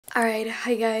Alright,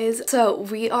 hi guys. So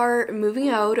we are moving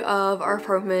out of our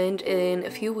apartment in a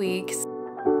few weeks.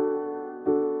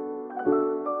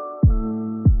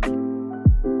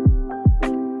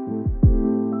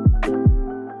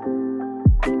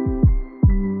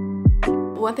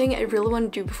 One thing I really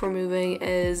want to do before moving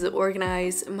is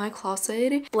organize my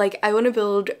closet. Like, I want to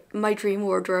build my dream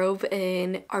wardrobe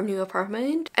in our new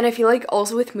apartment. And I feel like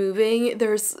also with moving,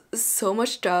 there's so much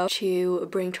stuff to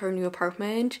bring to our new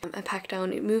apartment. I packed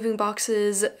down moving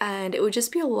boxes and it would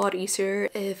just be a lot easier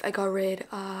if I got rid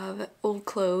of old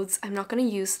clothes I'm not going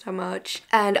to use that much.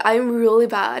 And I'm really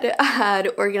bad at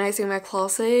organizing my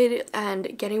closet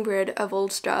and getting rid of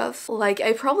old stuff. Like,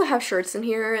 I probably have shirts in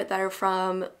here that are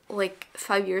from like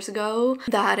 5 years ago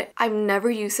that I'm never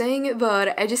using,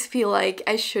 but I just feel like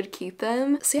I should keep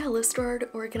them. So yeah, let's start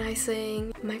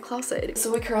organizing my closet.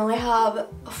 So we currently have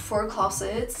 4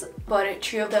 closets, but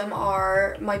 2 of them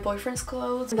are my boyfriend's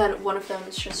clothes, and then 1 of them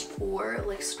is just for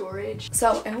like storage.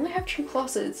 So I only have 2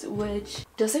 closets, which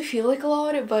doesn't feel like a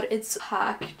lot, but it's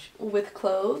packed with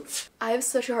clothes. I have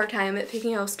such a hard time at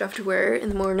picking out stuff to wear in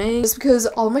the morning just because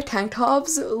all my tank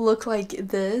tops look like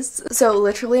this. So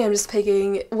literally I'm just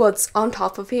picking what's on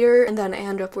top of here and then I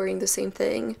end up wearing the same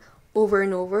thing over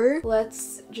and over.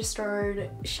 Let's just start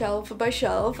shelf by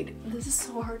shelf. This is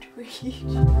so hard to read.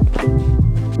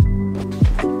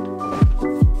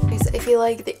 I feel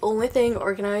like the only thing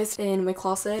organized in my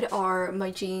closet are my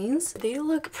jeans. They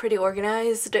look pretty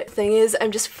organized. The thing is,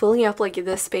 I'm just filling up like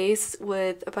this space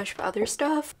with a bunch of other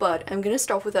stuff, but I'm gonna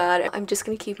stop with that. I'm just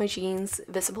gonna keep my jeans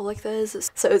visible like this,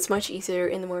 so it's much easier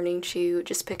in the morning to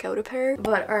just pick out a pair.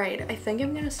 But alright, I think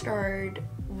I'm gonna start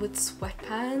with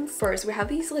sweatpants. First, we have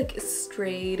these like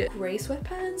straight gray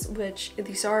sweatpants, which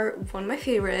these are one of my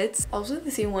favorites. Also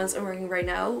the same ones I'm wearing right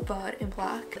now, but in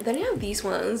black. Then I have these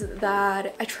ones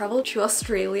that I traveled to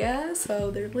Australia,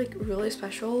 so they're like really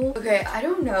special. Okay, I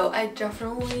don't know. I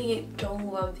definitely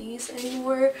don't love these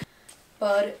anymore,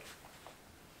 but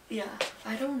yeah,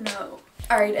 I don't know.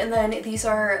 Alright, and then these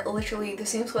are literally the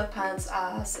same sweatpants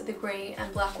as the gray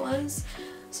and black ones.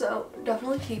 So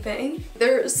definitely keeping.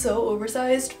 They're so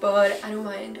oversized, but I don't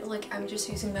mind. Like, I'm just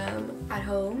using them at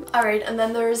home. Alright, and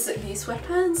then there's these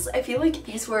sweatpants. I feel like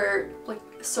these were like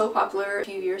so popular a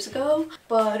few years ago,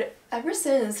 but ever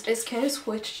since it's kind of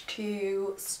switched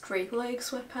to straight leg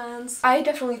sweatpants. I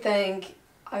definitely think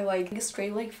I like a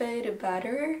straight leg fit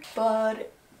better,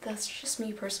 but that's just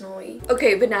me personally.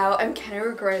 Okay, but now I'm kind of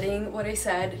regretting what I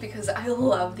said because I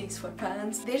love these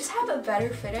sweatpants. They just have a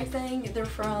better fit, I think. They're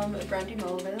from Brandy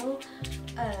Melville,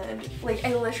 and like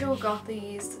I literally got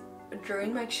these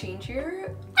during my exchange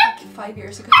year like 5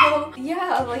 years ago.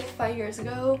 Yeah, like 5 years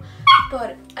ago,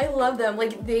 but I love them.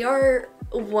 Like, they are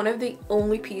one of the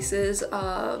only pieces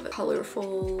of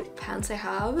colorful pants I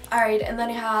have. Alright, and then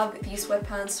I have these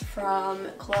sweatpants from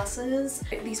Colossus.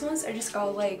 These ones I just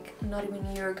got like not even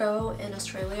a year ago in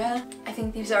Australia. I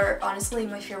think these are honestly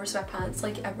my favorite sweatpants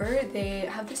like ever. They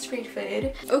have this straight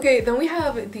fit. Okay, then we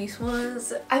have these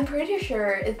ones. I'm pretty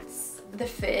sure it's the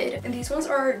fit, and these ones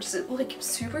are just like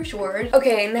super short.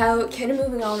 Okay, now kind of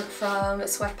moving on from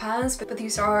sweatpants, but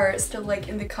these are still like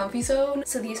in the comfy zone.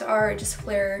 So these are just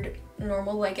flared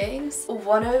normal leggings.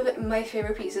 One of my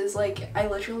favorite pieces. Like, I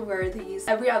literally wear these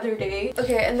every other day.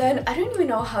 Okay, and then I don't even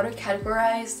know how to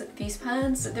categorize these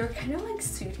pants. They're kind of like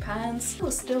suit pants,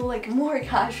 still like more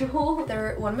casual.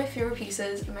 They're one of my favorite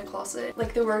pieces in my closet.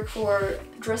 Like, they work for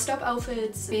dressed up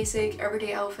outfits, basic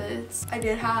everyday outfits. I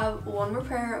did have one more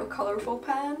pair of colorful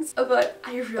pants, but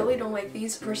I really don't like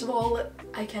these. First of all,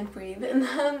 I can't breathe in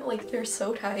them. Like, they're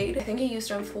so tight. I think I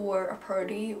used them for a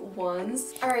party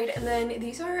once. Alright, and then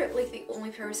these are like the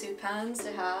only pair of suit pants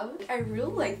I have. I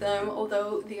really like them,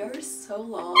 although they are so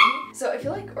long. So I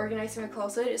feel like organizing my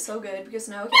closet is so good because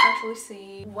now I can actually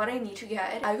see what I need to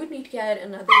get. I would need to get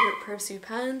another pair of suit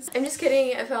pants. I'm just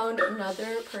kidding, I found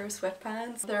another pair of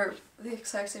sweatpants. They're the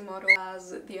exact same model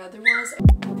as the other ones.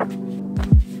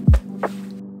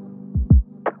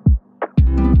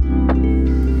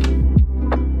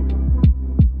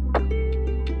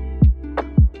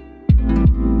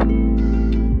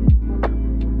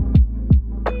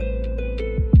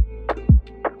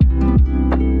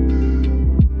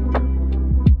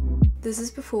 This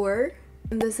is before,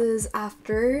 and this is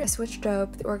after. I switched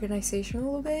up the organization a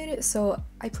little bit, so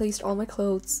I placed all my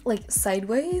clothes like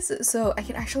sideways so I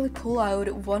can actually pull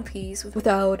out one piece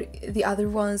without the other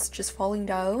ones just falling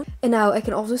down. And now I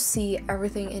can also see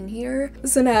everything in here.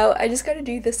 So now I just gotta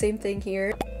do the same thing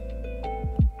here.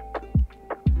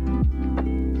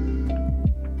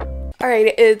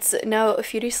 Alright, it's now a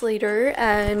few days later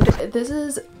and this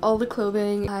is all the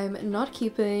clothing I'm not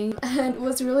keeping. And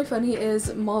what's really funny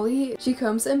is Molly, she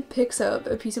comes and picks up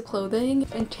a piece of clothing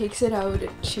and takes it out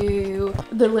to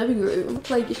the living room.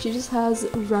 Like, she just has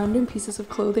random pieces of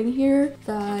clothing here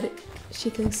that she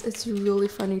thinks it's really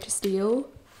funny to steal.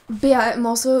 But yeah, I'm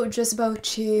also just about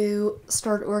to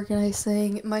start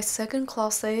organizing my second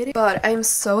closet, but I'm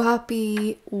so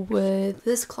happy with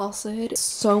this closet. It's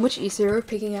so much easier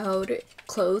picking out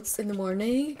clothes in the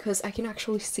morning because I can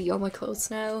actually see all my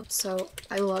clothes now, so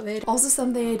I love it. Also,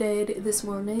 something I did this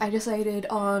morning, I decided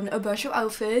on a bunch of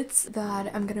outfits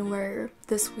that I'm gonna wear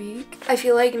this week. I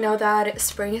feel like now that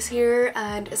spring is here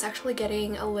and it's actually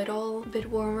getting a little bit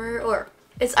warmer, or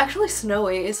it's actually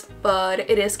snowing, but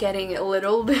it is getting a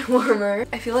little bit warmer.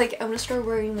 I feel like I'm gonna start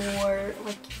wearing more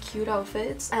like cute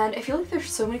outfits, and I feel like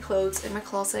there's so many clothes in my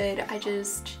closet I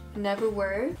just never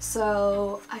wear.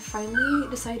 So I finally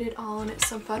decided on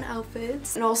some fun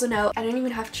outfits, and also now I don't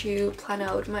even have to plan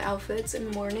out my outfits in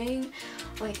the morning.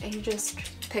 Like, I can just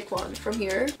pick one from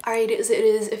here. Alright, so it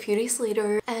is a few days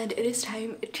later and it is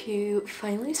time to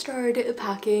finally start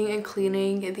packing and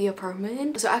cleaning the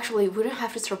apartment. So actually we don't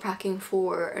have to start packing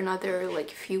for another like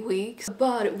few weeks,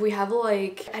 but we have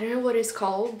like, I don't know what it's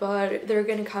called, but they're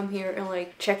gonna come here and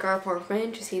like check our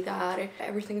apartment to see that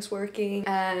everything's working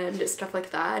and stuff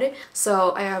like that. So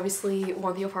I obviously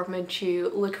want the apartment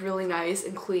to look really nice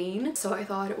and clean, so I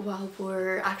thought while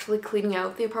we're actually cleaning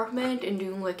out the apartment and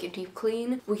doing like a deep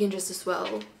clean, we can just as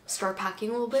well start packing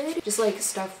a little bit, just like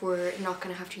stuff we're not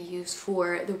gonna have to use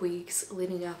for the weeks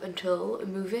leading up until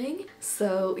moving.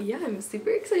 So yeah, I'm super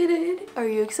excited. Are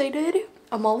you excited?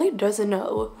 Molly doesn't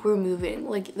know we're moving.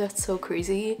 Like, that's so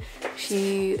crazy.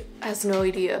 She has no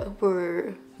idea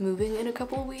we're moving in a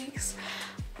couple of weeks,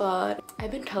 but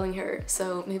I've been telling her,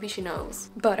 so maybe she knows.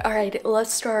 But alright,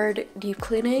 let's start deep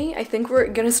cleaning. I think we're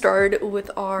gonna start with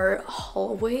our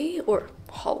hallway, or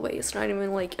hallway, it's not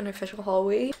even like an official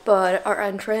hallway, but our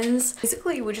entrance.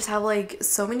 Basically, we just have like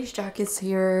so many jackets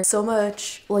here, so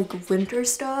much like winter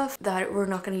stuff that we're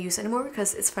not gonna use anymore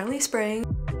because it's finally spring.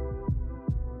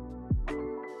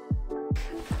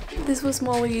 This was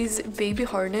Molly's baby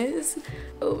harness.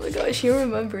 Oh my gosh, she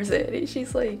remembers it.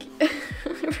 She's like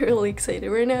really excited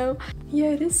right now.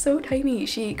 Yeah, it is so tiny.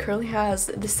 She currently has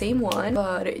the same one,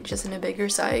 but just in a bigger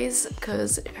size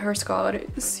because hers got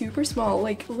super small.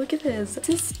 Like, look at this.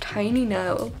 This is tiny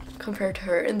now compared to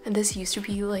her. And this used to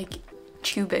be like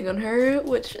too big on her,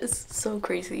 which is so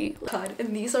crazy. God,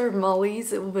 and these are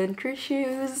Molly's winter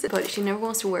shoes, but she never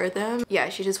wants to wear them. Yeah,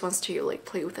 she just wants to like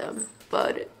play with them,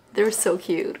 but they're so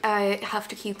cute. I have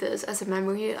to keep this as a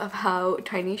memory of how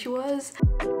tiny she was.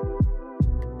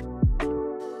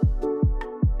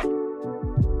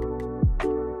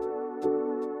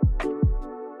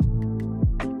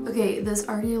 Okay, this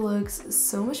already looks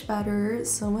so much better,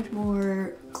 so much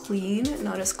more clean,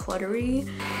 not as cluttery.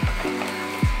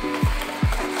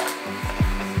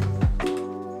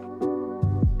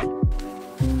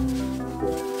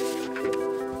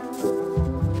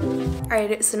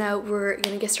 Alright, so now we're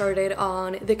gonna get started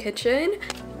on the kitchen.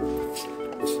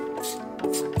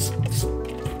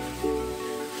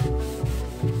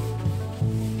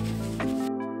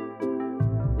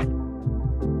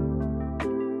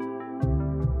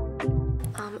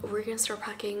 We're gonna start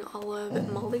packing all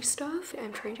of Molly's stuff.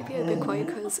 I'm trying to be a bit quiet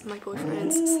because my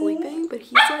boyfriend's sleeping, but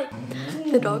he's like,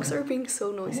 the dogs are being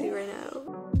so noisy right now.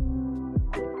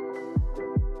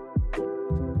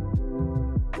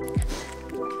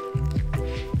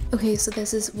 Okay, so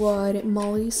this is what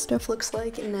Molly's stuff looks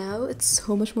like now. It's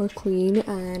so much more clean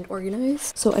and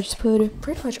organized. So I just put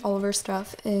pretty much all of her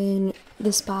stuff in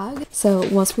this bag. So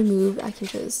once we move, I can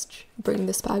just bring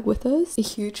this bag with us. A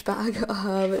huge bag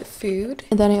of food.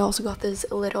 And then I also got this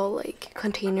little like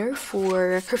container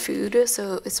for her food,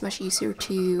 so it's much easier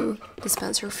to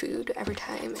dispense her food every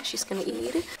time she's gonna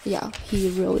eat. Yeah, he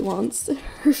really wants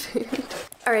her food.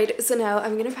 Alright, so now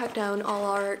I'm gonna pack down all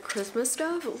our Christmas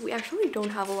stuff. We actually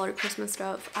don't have a lot of Christmas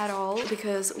stuff at all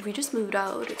because we just moved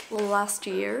out last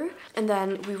year, and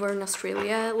then we were in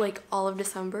Australia like all of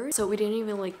December, so we didn't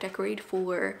even like decorate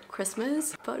for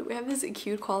Christmas. But we have this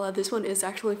cute koala. This one is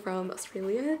actually from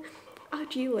Australia. Oh,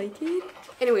 do you like it?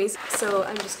 Anyways, so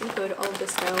I'm just gonna put all of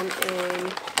this down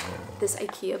in this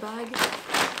IKEA bag.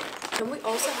 And we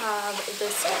also have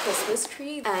this Christmas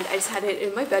tree, and I just had it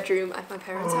in my bedroom at my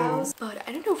parents' house. But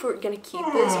I don't know if we're gonna keep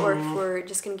this or if we're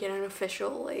just gonna get an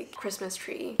official like Christmas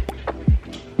tree.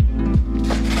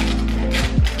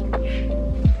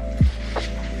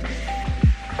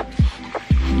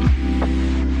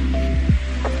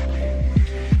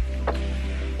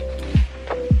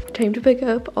 time to pick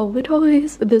up all the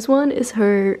toys. This one is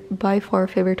her by far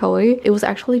favorite toy. It was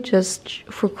actually just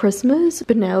for Christmas,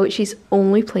 but now she's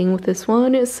only playing with this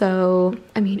one, so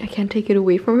I mean, I can't take it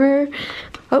away from her.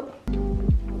 Oh,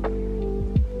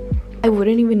 I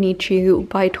wouldn't even need to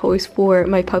buy toys for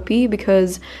my puppy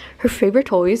because her favorite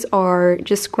toys are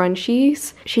just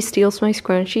scrunchies. She steals my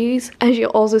scrunchies and she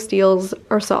also steals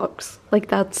our socks. Like,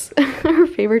 that's her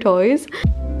favorite toys.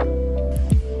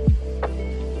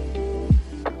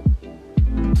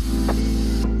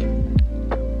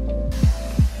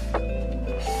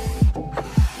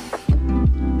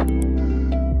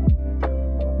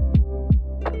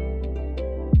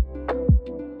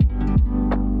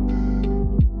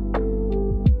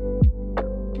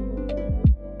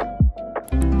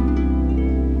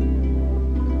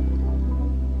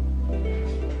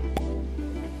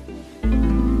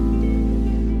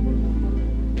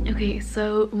 Okay,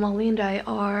 so Molly and I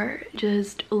are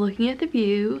just looking at the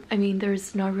view. I mean,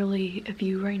 there's not really a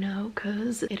view right now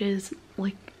because it is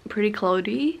like pretty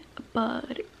cloudy,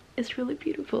 but it's really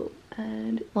beautiful.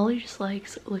 And Molly just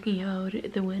likes looking out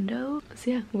the window. So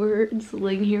yeah, we're just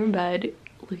laying here in bed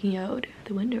looking out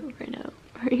the window right now.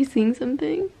 Are you seeing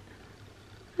something?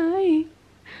 Hi.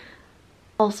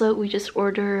 Also, we just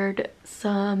ordered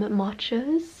some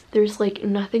matchas. There's like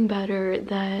nothing better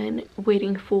than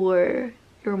waiting for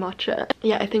your matcha.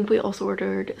 Yeah, I think we also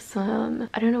ordered some,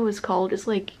 I don't know what it's called, it's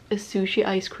like a sushi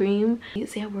ice cream.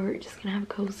 So yeah, we're just gonna have a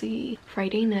cozy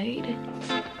Friday night.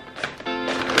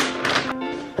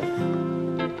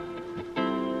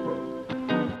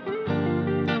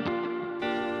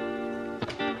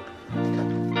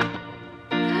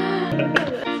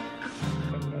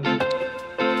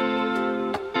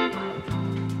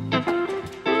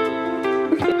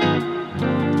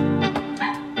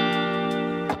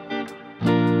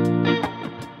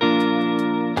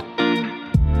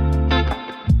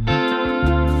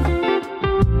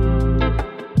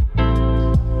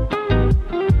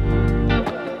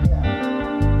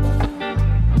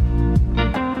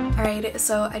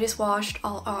 So I just washed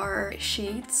all our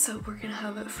sheets, so we're gonna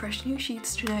have fresh new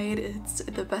sheets tonight. It's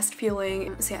the best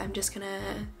feeling. So yeah, I'm just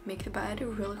gonna make the bed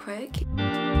really quick.